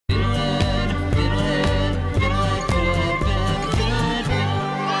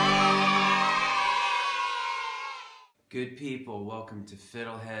Good people, welcome to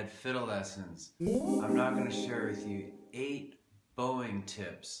FiddleHed Fiddle Lessons. I'm now going to share with you 8 bowing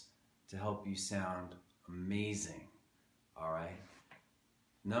tips to help you sound amazing. Alright?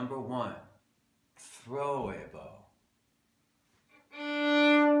 Number 1, throwaway bow.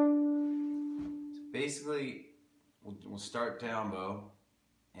 So basically, we'll start down bow,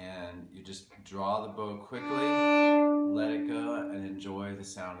 and you just draw the bow quickly, let it go, and enjoy the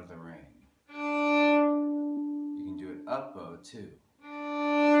sound of the ring. You can do it up bow too.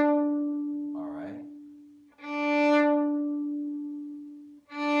 Alright?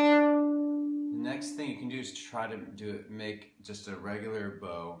 The next thing you can do is try to make just a regular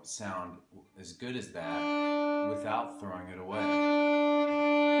bow sound as good as that without throwing it away.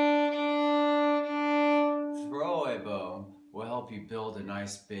 Throwaway bow will help you build a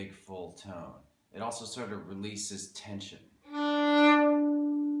nice big full tone. It also sort of releases tension.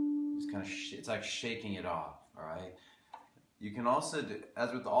 It's like shaking it off, alright? You can also,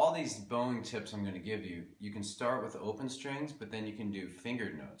 as with all these bowing tips I'm going to give you, you can start with open strings, but then you can do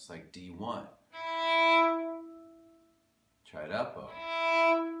fingered notes like D1. Try it up bow.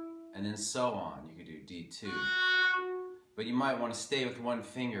 And then so on. You could do D2. But you might want to stay with one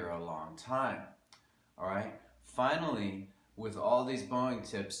finger a long time. Alright? Finally, with all these bowing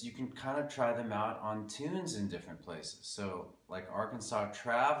tips, you can kind of try them out on tunes in different places. So, like Arkansas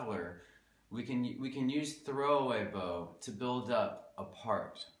Traveler, we can use throwaway bow to build up a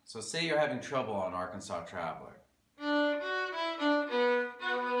part. So say you're having trouble on Arkansas Traveler,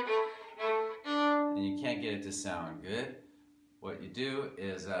 and you can't get it to sound good. What you do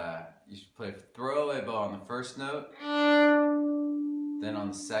is you play throwaway bow on the first note, then on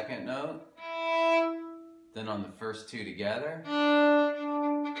the second note, then on the first two together.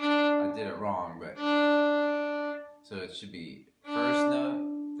 I did it wrong, but so it should be first note,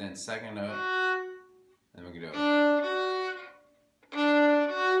 then second note, then we can do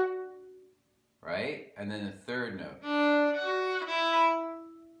right, and then the third note.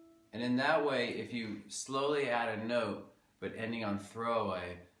 And in that way, if you slowly add a note, but ending on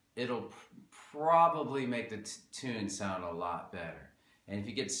throwaway, it'll probably make the tune sound a lot better. And if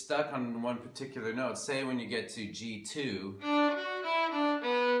you get stuck on one particular note, say when you get to G2,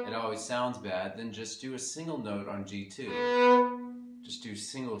 it always sounds bad, then just do a single note on G2. Just do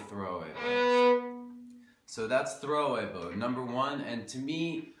single throwaway bows. So that's throwaway bow, number 1, and to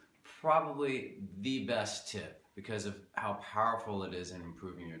me, probably the best tip because of how powerful it is in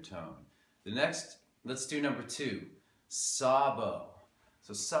improving your tone. The next, let's do number 2, saw bow.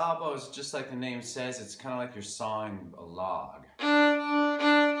 So saw bow is just like the name says, it's kind of like you're sawing a log.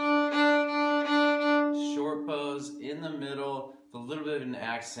 Short bows in the middle, with a little bit of an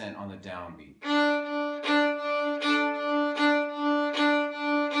accent on the downbeat.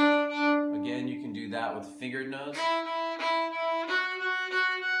 Again, you can do that with fingered notes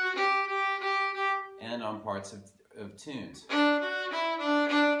and on parts of tunes.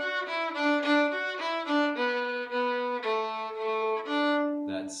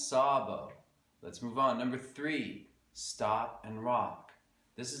 That's saw bow. Let's move on. Number 3, stop and rock.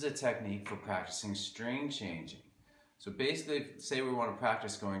 This is a technique for practicing string changing. So basically, say we want to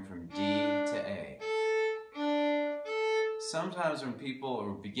practice going from D to A. Sometimes when people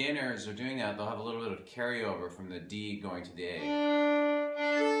or beginners are doing that, they'll have a little bit of carryover from the D going to the A.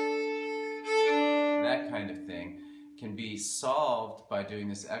 That kind of thing can be solved by doing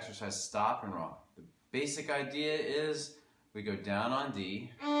this exercise, stop and rock. The basic idea is we go down on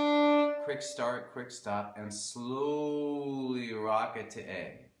D, quick start, quick stop, and slowly rock it to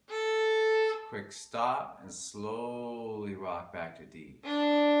A. Quick stop and slowly rock back to D.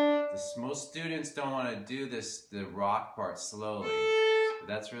 Most students don't want to do the rock part slowly, but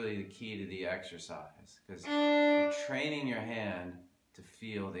that's really the key to the exercise because you're training your hand to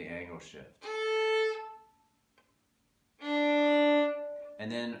feel the angle shift. And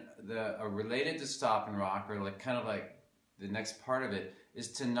then related to stop and rock, or kind of like the next part of it,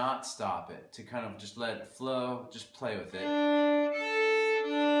 is to not stop it, to kind of just let it flow, just play with it.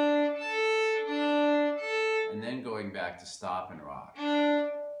 And then going back to stop and rock.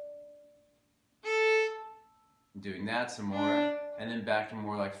 Doing that some more, and then back to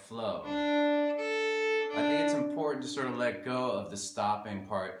more like flow. I think it's important to sort of let go of the stopping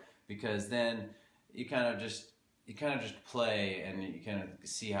part because then you kind of just play and you kind of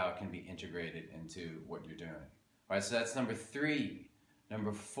see how it can be integrated into what you're doing. Alright, so that's number 3.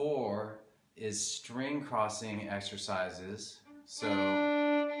 Number 4 is string crossing exercises. So,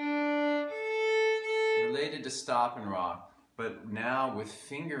 related to stop and rock, but now with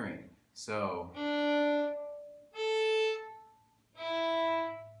fingering. So,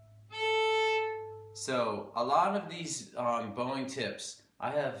 So a lot of these bowing tips,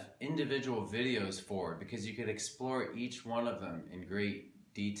 I have individual videos for because you could explore each one of them in great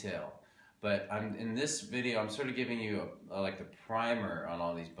detail. But in this video, I'm sort of giving you like the primer on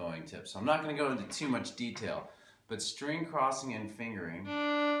all these bowing tips. So I'm not going to go into too much detail, but string crossing and fingering,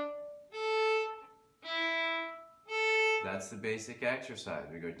 that's the basic exercise.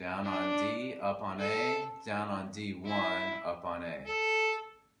 We go down on D, up on A, down on D1, up on A.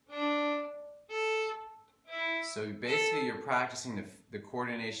 So basically you're practicing the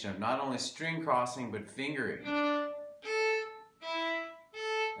coordination of not only string crossing but fingering.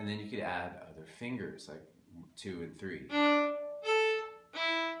 And then you could add other fingers like 2 and 3.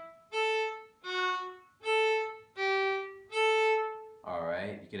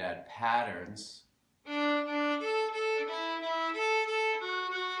 Alright, you could add patterns.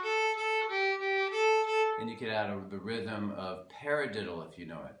 And you could add the rhythm of paradiddle if you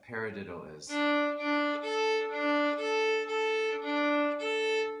know it. Paradiddle is...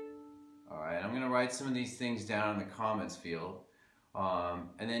 Alright, I'm going to write some of these things down in the comments field.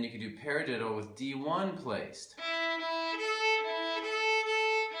 And then you could do paradiddle with D1 placed.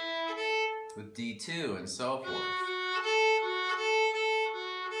 With D2 and so forth.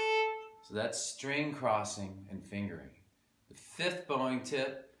 So that's string crossing and fingering. The fifth bowing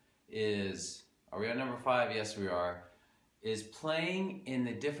tip is, are we on number 5? Yes, we are. Is playing in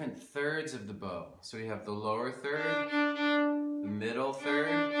the different thirds of the bow. So we have the lower third, the middle third,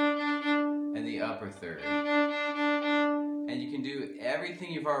 and the upper third. And you can do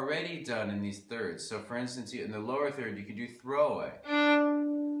everything you've already done in these thirds. So for instance, in the lower third, you could do throwaway.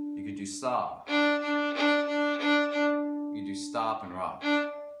 You could do saw. You could do stop and rock.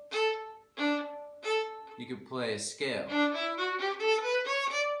 You could play a scale.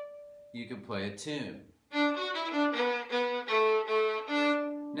 You could play a tune.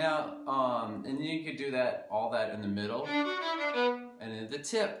 Now, and then you could do all that in the middle, and in the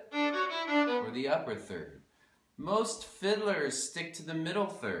tip, or the upper third. Most fiddlers stick to the middle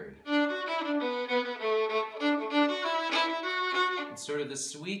third. It's sort of the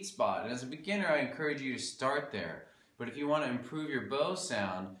sweet spot. And as a beginner, I encourage you to start there. But if you want to improve your bow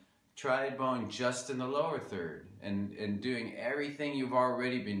sound, try bowing just in the lower third and doing everything you've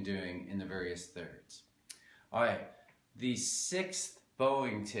already been doing in the various thirds. All right, the sixth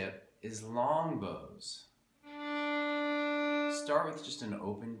bowing tip is long bows. Start with just an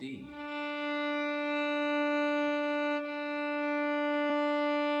open D.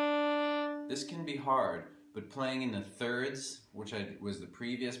 This can be hard, but playing in the thirds, which was the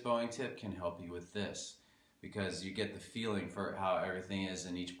previous bowing tip, can help you with this because you get the feeling for how everything is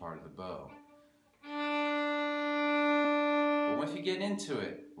in each part of the bow. But once you get into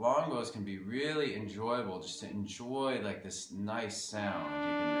it, long bows can be really enjoyable, just to enjoy like this nice sound you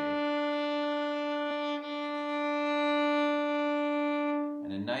can make.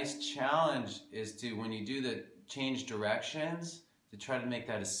 And a nice challenge is to, when you do the change directions, to try to make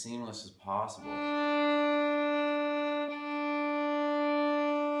that as seamless as possible.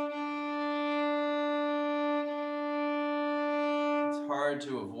 It's hard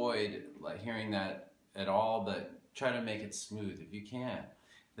to avoid like hearing that at all, but try to make it smooth if you can.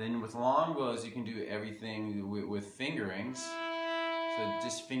 Then with long bows, you can do everything with fingerings. So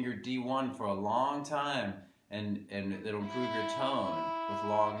just finger D1 for a long time, and it'll improve your tone with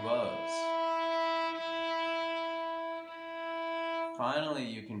long bows. Finally,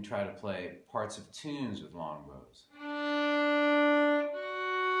 you can try to play parts of tunes with long bows.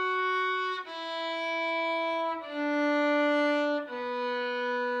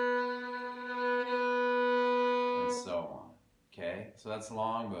 And so on. Okay, so that's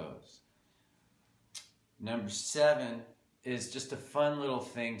long bows. Number 7 is just a fun little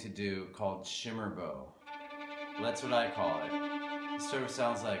thing to do called shimmer bow. That's what I call it. It sort of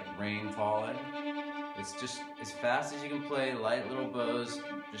sounds like rain falling. It's just as fast as you can play, light little bows,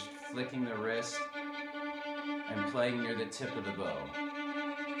 just flicking the wrist and playing near the tip of the bow.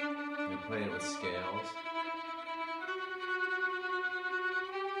 You play it with scales.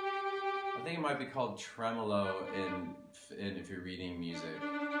 I think it might be called tremolo if you're reading music.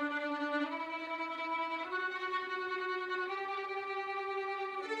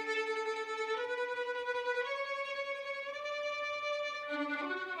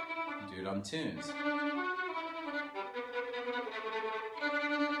 Do it on tunes.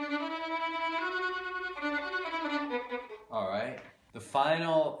 All right.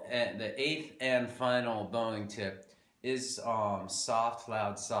 The eighth and final bowing tip is soft,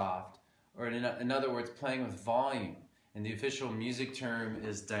 loud, soft, or in other words, playing with volume. And the official music term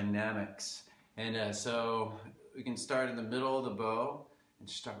is dynamics. And so we can start in the middle of the bow and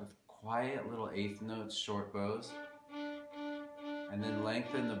start with quiet little eighth notes, short bows, and then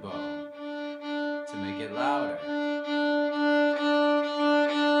lengthen the bow to make it louder.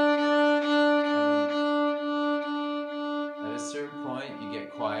 And at a certain point, you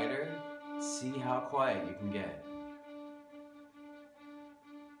get quieter. See how quiet you can get.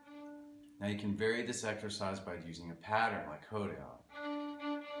 Now you can vary this exercise by using a pattern like hoedown.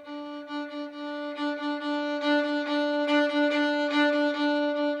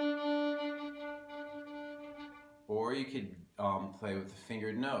 Or you could play with a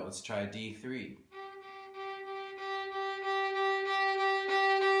fingered note. Let's try a D3.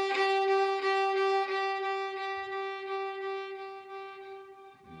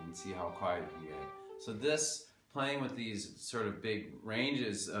 And see how quiet you can get. So this, playing with these sort of big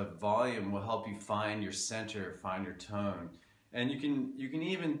ranges of volume will help you find your center, find your tone. And you can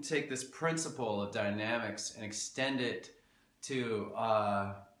even take this principle of dynamics and extend it to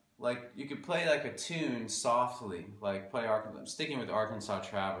like you could play like a tune softly, like play I'm sticking with Arkansas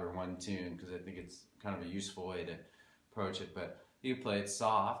Traveler one tune because I think it's kind of a useful way to approach it, but you play it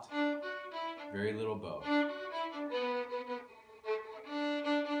soft, very little bow.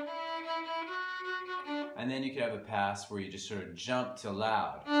 And then you could have a pass where you just sort of jump to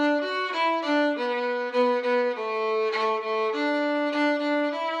loud.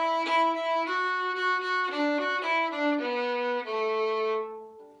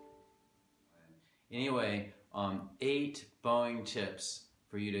 Anyway, 8 bowing tips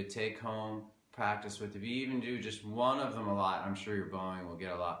for you to take home, practice with. If you even do just one of them a lot, I'm sure your bowing will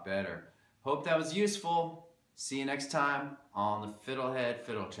get a lot better. Hope that was useful. See you next time on the FiddleHed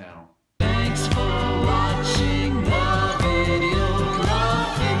Fiddle channel. Thanks for watching the video.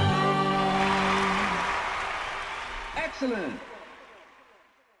 Excellent!